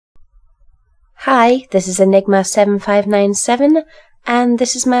Hi, this is Enigma 7597, and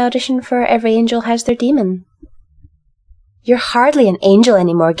this is my audition for Every Angel Has Their Demon. You're hardly an angel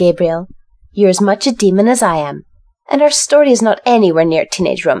anymore, Gabriel. You're as much a demon as I am. And our story is not anywhere near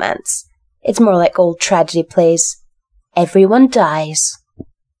teenage romance. It's more like old tragedy plays. Everyone dies.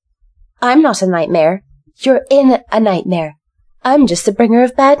 I'm not a nightmare. You're in a nightmare. I'm just the bringer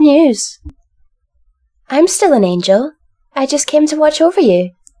of bad news. I'm still an angel. I just came to watch over you.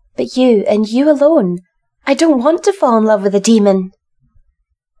 But you, and you alone. I don't want to fall in love with a demon.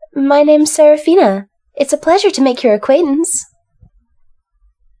 My name's Seraphina. It's a pleasure to make your acquaintance.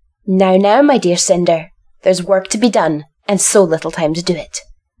 Now, my dear Cinder. There's work to be done, and so little time to do it.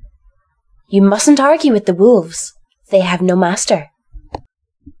 You mustn't argue with the wolves. They have no master.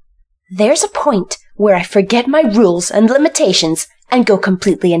 There's a point where I forget my rules and limitations and go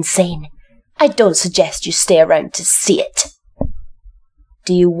completely insane. I don't suggest you stay around to see it.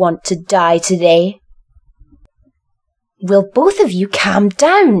 Do you want to die today? Will both of you calm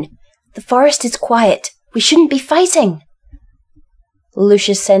down? The forest is quiet. We shouldn't be fighting.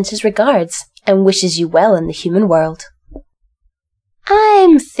 Lucius sends his regards and wishes you well in the human world.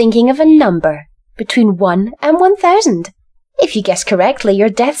 I'm thinking of a number between 1 and 1,000. If you guess correctly, your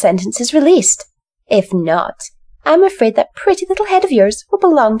death sentence is released. If not, I'm afraid that pretty little head of yours will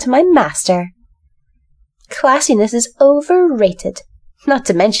belong to my master. Classiness is overrated. Not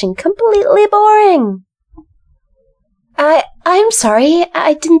to mention completely boring. I'm sorry,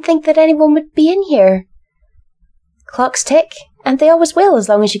 I didn't think that anyone would be in here. Clocks tick, and they always will as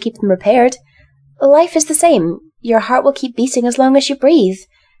long as you keep them repaired. Life is the same. Your heart will keep beating as long as you breathe.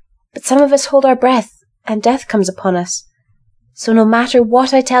 But some of us hold our breath, and death comes upon us. So no matter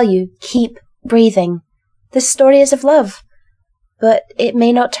what I tell you, keep breathing. This story is of love, but it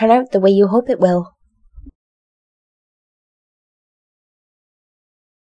may not turn out the way you hope it will.